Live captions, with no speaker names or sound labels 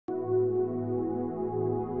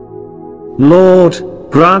Lord,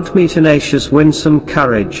 grant me tenacious winsome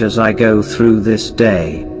courage as I go through this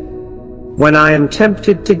day. When I am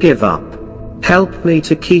tempted to give up, help me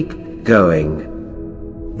to keep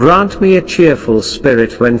going. Grant me a cheerful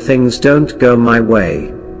spirit when things don't go my way.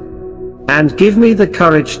 And give me the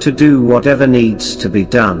courage to do whatever needs to be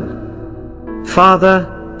done.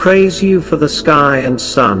 Father, praise you for the sky and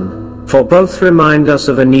sun, for both remind us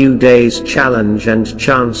of a new day's challenge and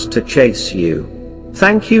chance to chase you.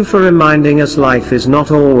 Thank you for reminding us life is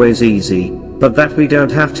not always easy, but that we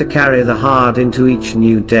don't have to carry the hard into each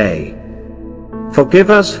new day. Forgive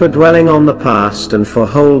us for dwelling on the past and for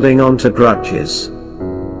holding on to grudges.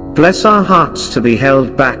 Bless our hearts to be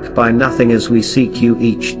held back by nothing as we seek you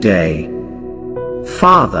each day.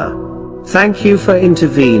 Father, thank you for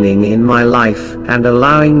intervening in my life and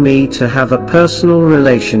allowing me to have a personal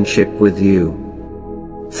relationship with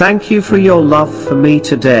you. Thank you for your love for me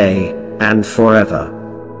today and forever.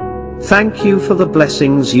 Thank you for the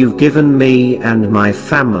blessings you've given me and my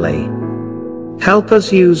family. Help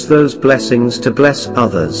us use those blessings to bless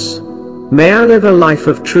others. May I live a life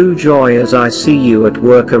of true joy as I see you at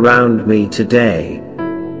work around me today.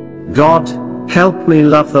 God, help me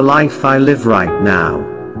love the life I live right now.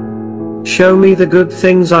 Show me the good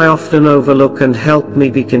things I often overlook and help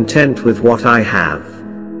me be content with what I have.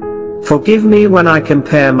 Forgive me when I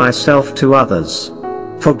compare myself to others.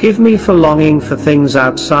 Forgive me for longing for things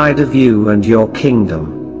outside of you and your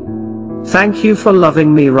kingdom. Thank you for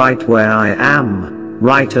loving me right where I am,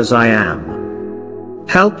 right as I am.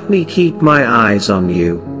 Help me keep my eyes on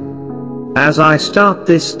you. As I start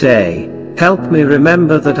this day, help me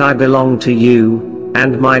remember that I belong to you,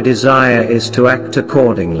 and my desire is to act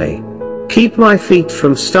accordingly. Keep my feet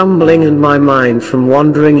from stumbling and my mind from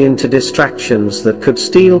wandering into distractions that could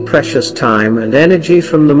steal precious time and energy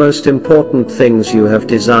from the most important things you have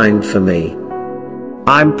designed for me.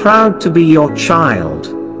 I'm proud to be your child,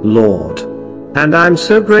 Lord. And I'm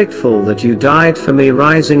so grateful that you died for me,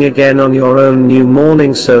 rising again on your own new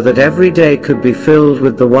morning so that every day could be filled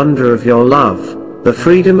with the wonder of your love, the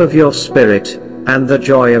freedom of your spirit, and the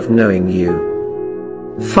joy of knowing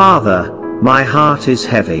you. Father, my heart is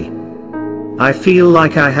heavy. I feel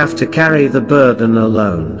like I have to carry the burden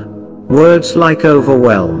alone. Words like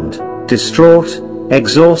overwhelmed, distraught,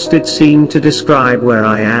 exhausted seem to describe where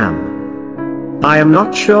I am. I am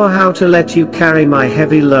not sure how to let you carry my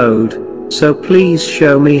heavy load, so please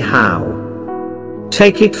show me how.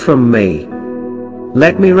 Take it from me.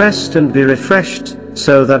 Let me rest and be refreshed,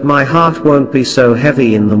 so that my heart won't be so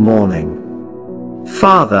heavy in the morning.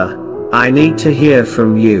 Father, I need to hear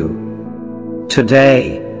from you.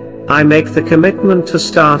 Today, I make the commitment to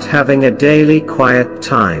start having a daily quiet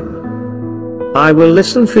time. I will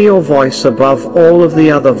listen for your voice above all of the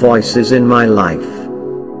other voices in my life.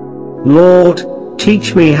 Lord,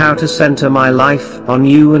 teach me how to center my life on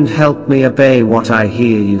you and help me obey what I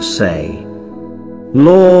hear you say.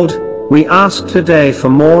 Lord, we ask today for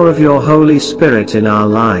more of your Holy Spirit in our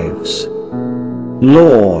lives.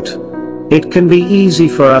 Lord, it can be easy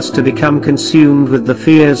for us to become consumed with the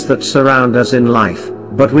fears that surround us in life,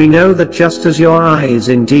 but we know that just as your eye is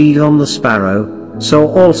indeed on the sparrow, so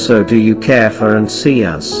also do you care for and see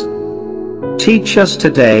us. Teach us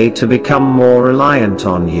today to become more reliant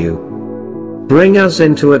on you. Bring us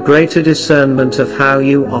into a greater discernment of how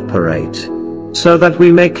you operate, so that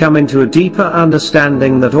we may come into a deeper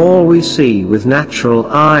understanding that all we see with natural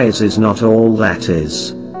eyes is not all that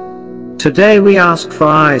is. Today we ask for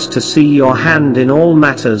eyes to see your hand in all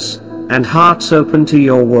matters, and hearts open to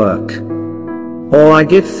your work. All I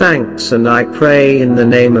give thanks and I pray in the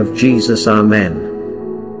name of Jesus, Amen.